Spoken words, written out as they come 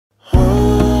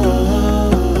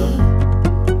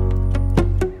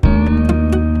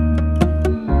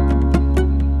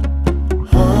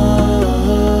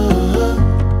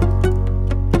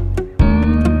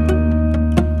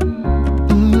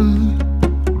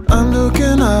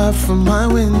out from my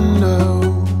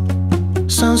window.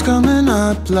 Sun's coming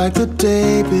up like the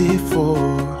day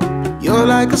before. You're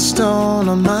like a stone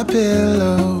on my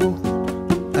pillow.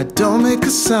 I don't make a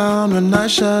sound when I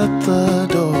shut the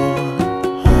door.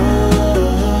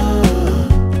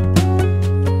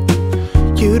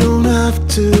 You don't have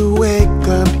to wake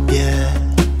up yet.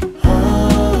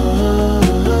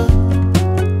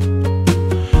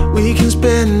 We can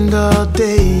spend all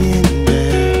day in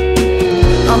bed.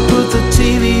 I'll put the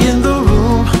TV in the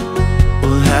room.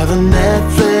 We'll have a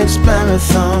Netflix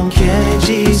marathon, Kenny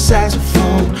G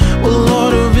saxophone. We'll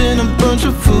order in a bunch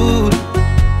of food.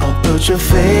 I'll put your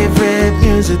favorite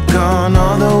music on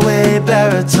all the way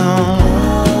baritone.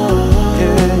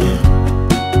 Yeah.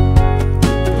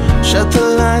 Shut the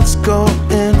lights, go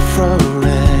infrared.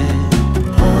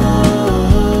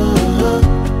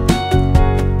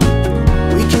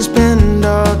 We can spend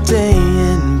all day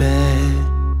in bed.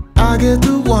 I get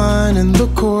the wine and the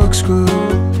corkscrew.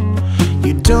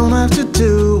 You don't have to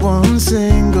do one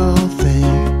single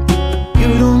thing. You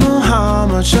don't know how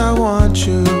much I want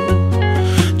you.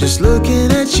 Just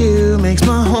looking at you makes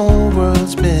my whole world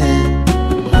spin.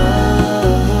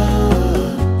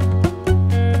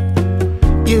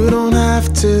 You don't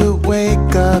have to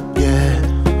wake up yet.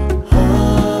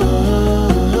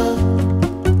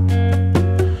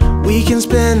 We can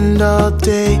spend all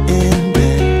day in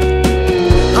bed.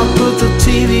 I'll put the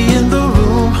TV in the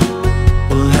room.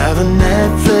 We'll have a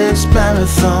Netflix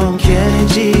marathon, Kenny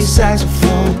G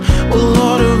saxophone. We'll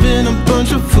order in a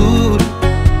bunch of food.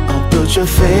 I'll put your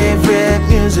favorite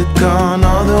music on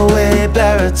all the way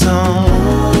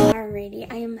baritone.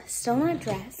 Alrighty, I am still not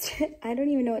dressed. I don't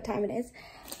even know what time it is,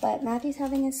 but Matthew's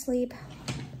having his sleep,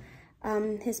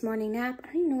 his morning nap. I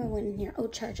don't even know what went in here. Oh,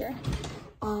 charger.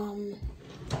 I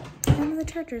don't know the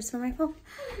chargers for my phone.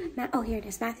 Oh, here it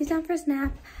is. Matthew's down for his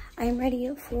nap. I am ready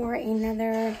for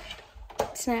another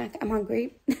snack. I'm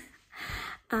hungry.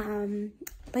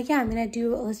 But yeah, I'm gonna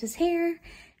do Elizabeth's hair,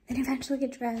 then eventually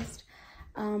get dressed.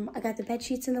 I got the bed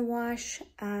sheets in the wash.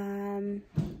 What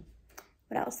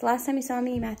else? Last time you saw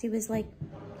me, Matthew was like,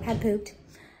 had pooped.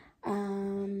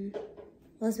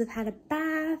 Elizabeth had a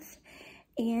bath,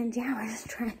 and yeah, we're just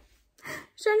trying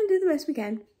to do the best we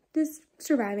can. Just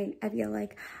surviving, I feel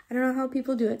like. I don't know how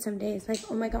people do it some days. Like,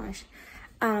 oh my gosh.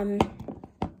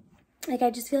 Like, I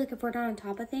just feel like if we're not on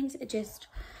top of things, it just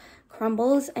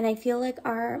crumbles. And I feel like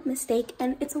our mistake,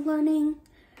 and it's a learning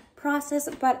process,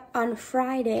 but on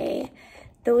Friday,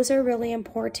 those are really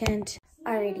important.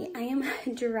 Alrighty, I am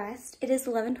dressed. It is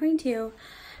 11:22.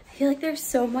 I feel like there's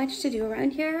so much to do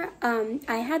around here.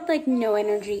 I had like no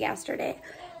energy yesterday,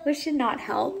 which did not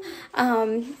help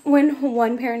when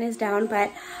one parent is down,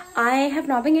 but I have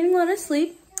not been getting a lot of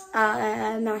sleep.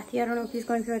 Matthew, I don't know if he's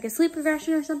going through like a sleep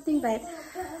regression or something, but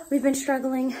we've been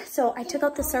struggling. So I took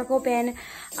out the circle bin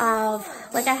of,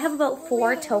 like, I have about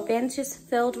 4 tote bins just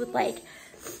filled with like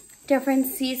different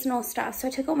seasonal stuff. So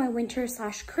I took out my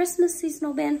winter/Christmas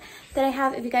seasonal bin that I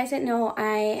have. If you guys didn't know,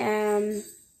 I am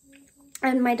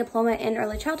in my diploma in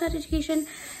early childhood education.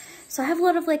 So I have a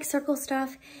lot of like circle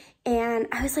stuff. And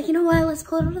I was like, you know what, let's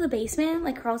pull it out of the basement,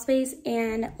 like crawl space,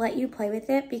 and let you play with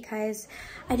it, because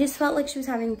I just felt like she was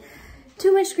having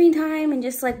too much screen time and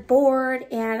just like bored,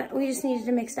 and we just needed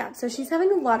to mix it up. So she's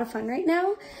having a lot of fun right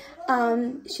now.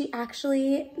 She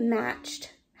actually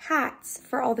matched hats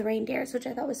for all the reindeers, which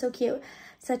I thought was so cute.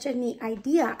 Such a neat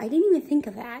idea. I didn't even think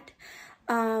of that.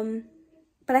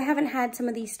 But I haven't had some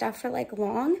of these stuff for like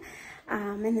long.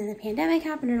 And then the pandemic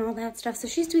happened and all that stuff. So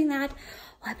she's doing that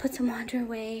while I put some laundry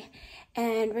away.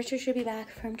 And Richard should be back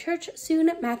from church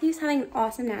soon. Matthew's having an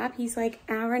awesome nap. He's like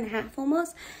an hour and a half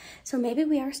almost. So maybe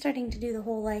we are starting to do the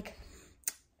whole like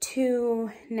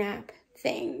 2 nap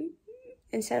thing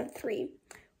instead of 3.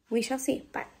 We shall see.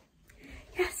 But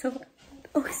yeah, so far,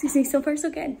 oh, excuse me, so far so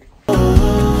good.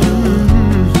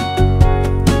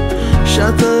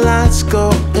 Shut the lights,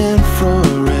 go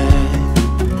infrared.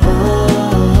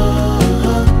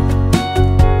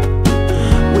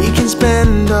 We can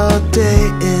spend all day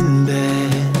in bed.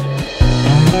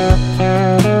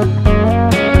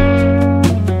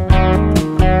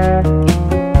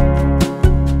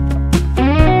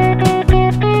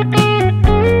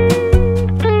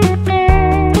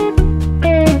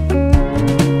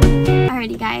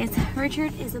 Alrighty guys,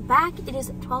 Richard is back. It is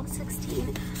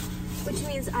 12:16, which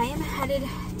means I am headed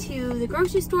to the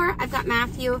grocery store. I've got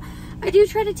Matthew. I do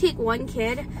try to take one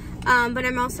kid, but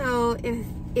I'm also,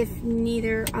 if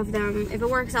neither of them, if it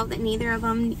works out that neither of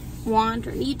them want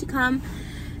or need to come,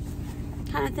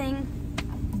 kind of thing,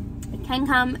 can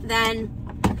come, then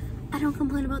I don't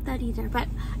complain about that either. But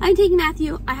I'm taking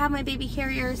Matthew. I have my baby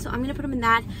carrier, so I'm gonna put him in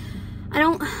that. I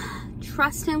don't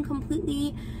trust him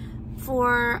completely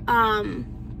for,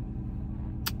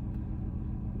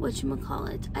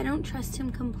 whatchamacallit, I don't trust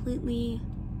him completely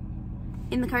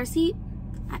in the car seat,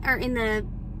 or in the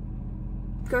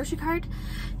grocery cart.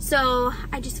 So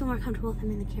I just feel more comfortable with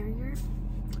him in the carrier.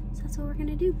 So that's what we're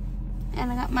gonna do.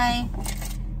 And I got my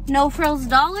no frills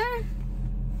dollar.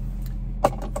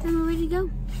 And we're ready to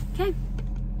go. Okay.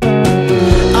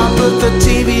 I'll put the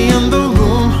TV in the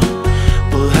room.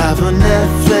 We'll have a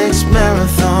Netflix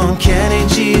marathon. Kenny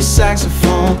G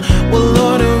saxophone. We'll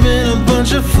order in a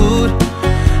bunch of food.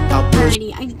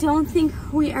 Alrighty, I don't think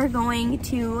we are going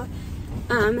to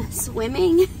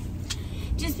swimming.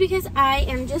 Just because I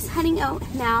am just heading out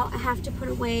now. I have to put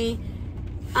away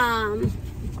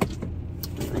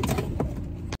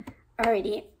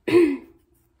alrighty.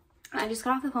 I just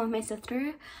got off the phone with my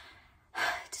sister.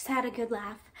 Just had a good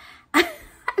laugh. I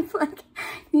like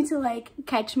need to like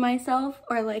catch myself,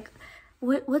 or like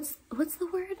what's the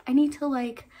word? I need to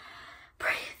like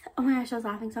breathe. Oh my gosh, I was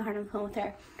laughing so hard on the phone with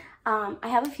her. I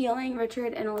have a feeling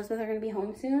Richard and Elizabeth are gonna be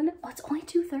home soon. Oh, it's only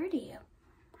 2:30.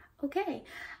 Okay.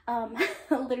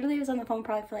 Literally I was on the phone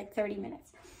probably for like 30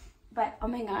 minutes. But oh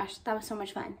my gosh, that was so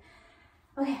much fun.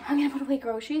 Okay, I'm gonna put away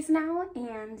groceries now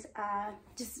and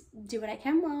just do what I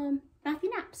can while Matthew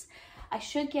naps. I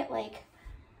should get like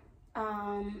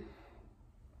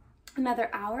another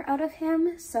hour out of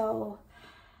him, so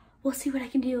we'll see what I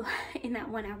can do in that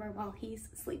 1 hour while he's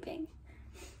sleeping.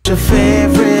 Your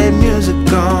favorite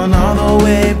music on all the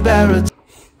way baritone.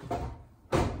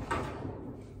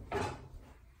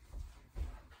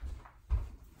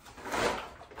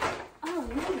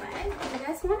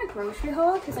 Grocery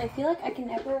haul, because I feel like I can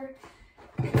never,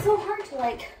 it's so hard to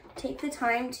like take the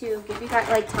time to give you guys,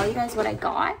 like tell you guys what I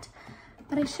got,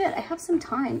 but I should. I have some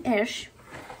time-ish.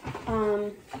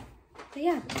 But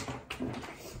yeah,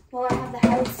 well, I have the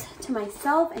house to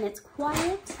myself and it's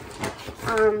quiet.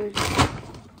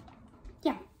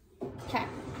 Yeah, okay.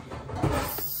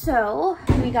 So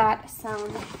we got some,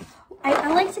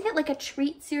 I like to get like a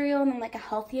treat cereal and then like a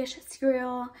healthy-ish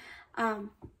cereal.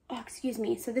 Oh, excuse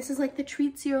me. So this is like the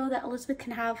treat cereal that Elizabeth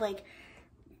can have, like,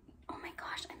 oh my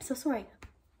gosh, I'm so sorry.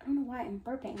 I don't know why I'm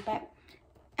burping, but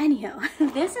anyhow,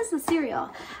 this is the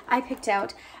cereal I picked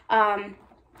out.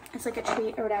 It's like a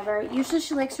treat or whatever. Usually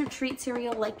she likes her treat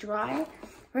cereal like dry.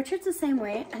 Richard's the same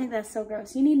way. I think that's so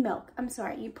gross. You need milk. I'm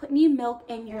sorry. You need milk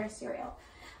in your cereal.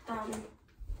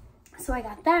 So I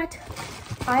got that.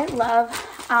 I love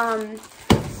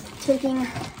taking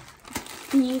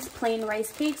these plain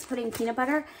rice cakes, putting peanut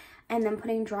butter, and then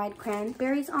putting dried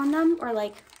cranberries on them, or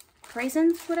like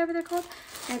raisins, whatever they're called.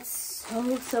 And it's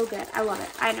so good. I love it.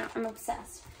 I know, I'm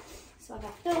obsessed. So I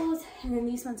got those, and then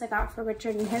these ones I got for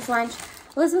Richard and his lunch.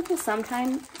 Elizabeth will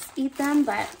sometimes eat them,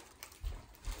 but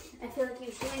I feel like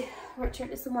usually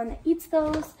Richard is the one that eats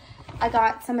those. I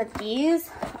got some of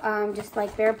these, just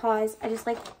like bear paws. I just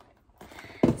like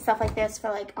stuff like this for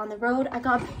like on the road. I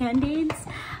got Band-Aids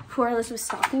for Elizabeth's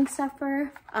stocking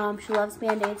stuffer. She loves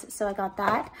Band-Aids, so I got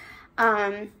that.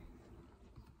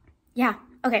 Yeah,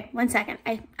 okay, 1 second.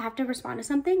 I have to respond to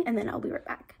something and then I'll be right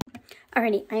back.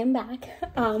 Alrighty, I am back.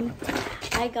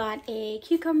 I got a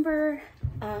cucumber,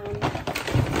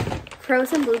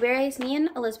 frozen blueberries. Me and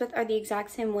Elizabeth are the exact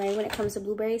same way when it comes to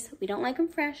blueberries. We don't like them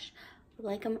fresh. We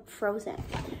like them frozen.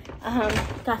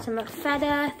 Got some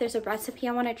feta. There's a recipe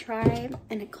I want to try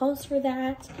and it calls for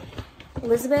that.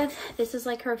 Elizabeth, this is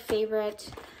like her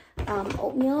favorite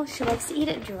oatmeal. She likes to eat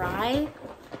it dry.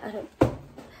 I don't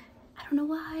know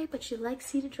why, but she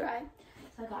likes to eat it dry.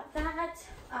 So I got that.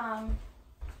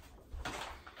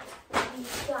 We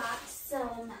got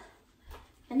some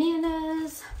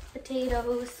bananas,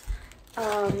 potatoes.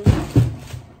 I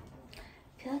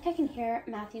feel like I can hear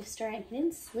Matthew stirring. He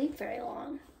didn't sleep very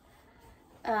long.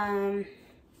 And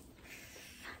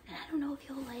I don't know if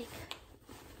he'll like.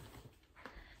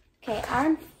 Okay,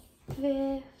 around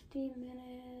 50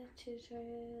 minutes to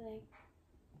like,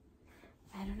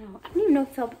 I don't know. I don't even know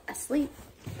if he'll asleep,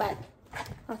 but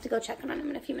I'll have to go check on him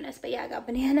in a few minutes. But yeah, I got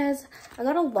bananas. I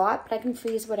got a lot, but I can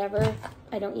freeze whatever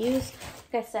I don't use.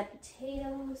 Like I said,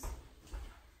 potatoes.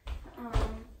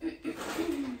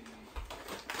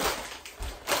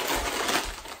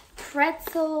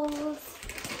 Pretzels.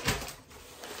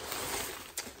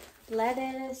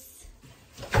 Lettuce.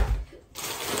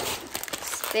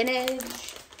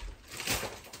 Spinach.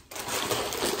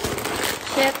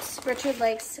 Chips. Richard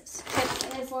likes chips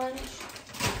in his lunch.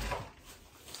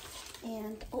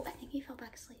 And, oh, I think he fell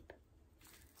back asleep.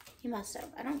 He must have.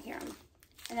 I don't hear him.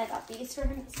 And I got these for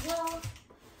him as well.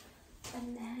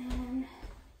 And then,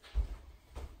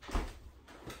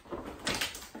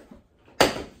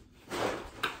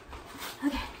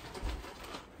 okay.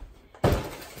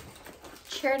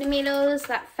 cherry tomatoes.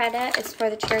 That feta is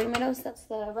for the cherry tomatoes. That's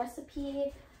the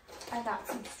recipe. I got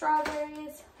some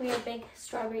strawberries. We are big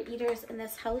strawberry eaters in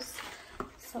this house,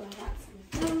 so I got some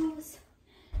of those.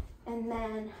 And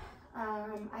then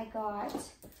I got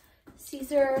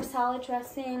Caesar salad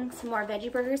dressing, some more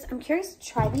veggie burgers. I'm curious to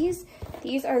try these.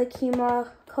 These are the quinoa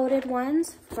coated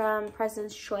ones from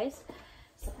President's Choice.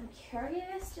 So I'm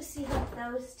curious to see how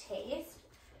those taste.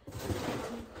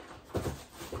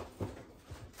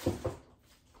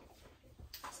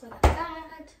 So I got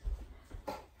that,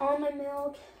 almond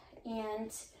milk,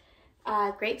 and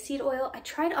grapeseed oil. I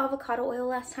tried avocado oil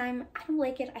last time. I don't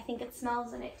like it. I think it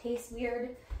smells and it tastes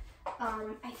weird.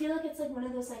 I feel like it's like one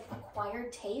of those like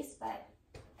acquired tastes, but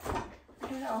I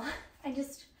don't know. I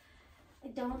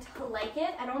don't like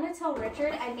it. I don't want to tell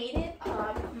Richard. I made it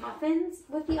muffins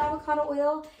with the avocado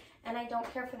oil, and I don't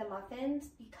care for the muffins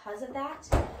because of that.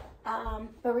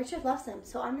 But Richard loves them,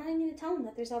 so I'm not even going to tell him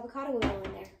that there's avocado oil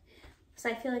in there. So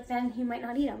I feel like then he might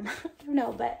not eat them. I don't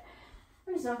know, but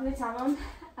I'm just not going to tell him.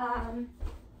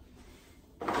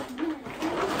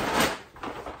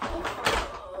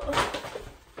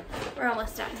 We're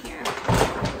almost done here.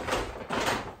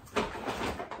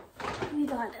 We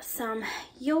got some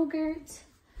yogurt,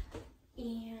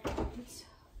 and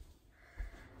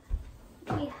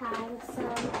we have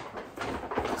some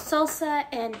salsa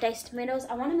and diced tomatoes.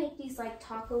 I want to make these like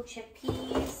taco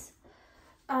chickpeas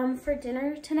for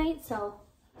dinner tonight, so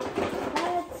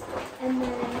that. And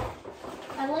then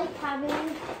I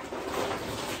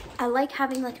like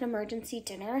having like an emergency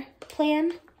dinner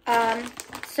plan.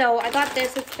 So I got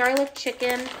this. It's garlic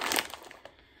chicken.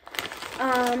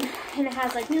 And it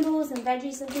has like noodles and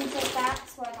veggies and things like that.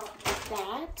 So I got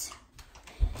that.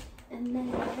 And then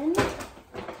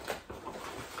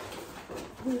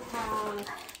we have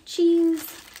cheese,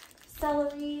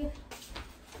 celery,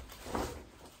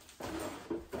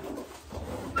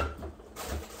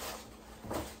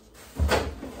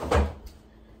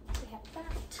 we have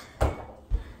that,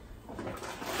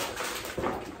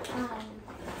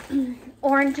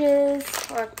 oranges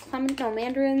or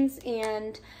mandarins,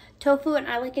 and tofu, and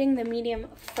I like getting the medium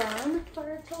firm for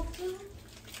our tofu.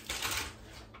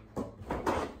 Got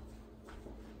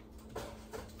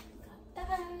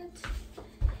that.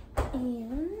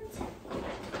 And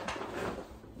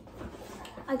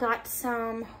I got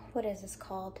some, what is this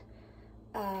called?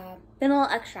 Vanilla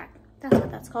extract. That's what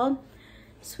that's called.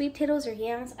 Sweet potatoes or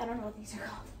yams. I don't know what these are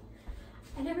called.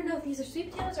 I never know if these are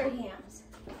sweet potatoes or yams.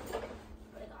 But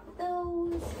I got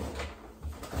those.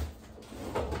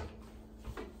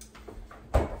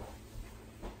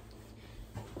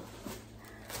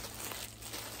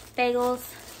 Bagels,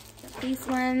 these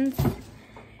ones,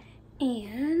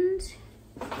 and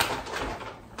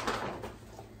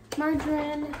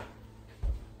margarine,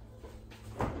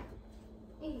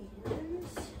 and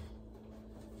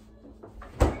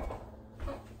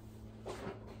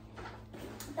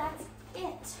that's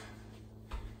it.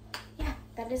 Yeah,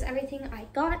 that is everything I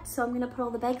got. So I'm gonna put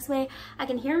all the bags away. I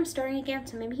can hear him stirring again,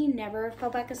 so maybe he never fell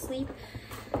back asleep.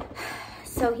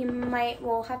 So he might,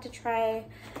 we'll have to try,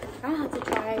 I'll have to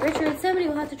try, Richard, somebody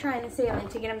will have to try and say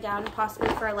to get him down possibly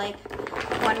for like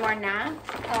one more nap.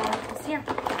 So yeah,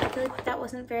 I feel like that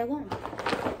wasn't very long.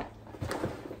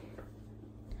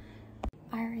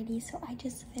 Alrighty, so I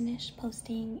just finished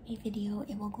posting a video.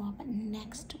 It will go up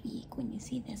next week when you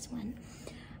see this one.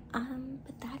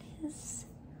 But that is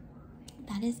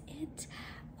it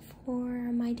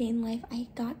for my day in life. I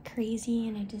got crazy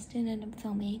and I just didn't end up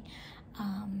filming.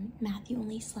 Matthew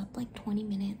only slept like 20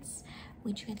 minutes,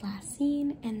 which we had last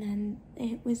seen, and then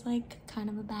it was like kind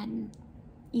of a bad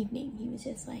evening. He was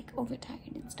just like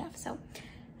overtired and stuff, so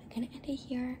I'm gonna end it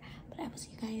here, but I will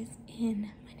see you guys in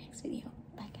my next video.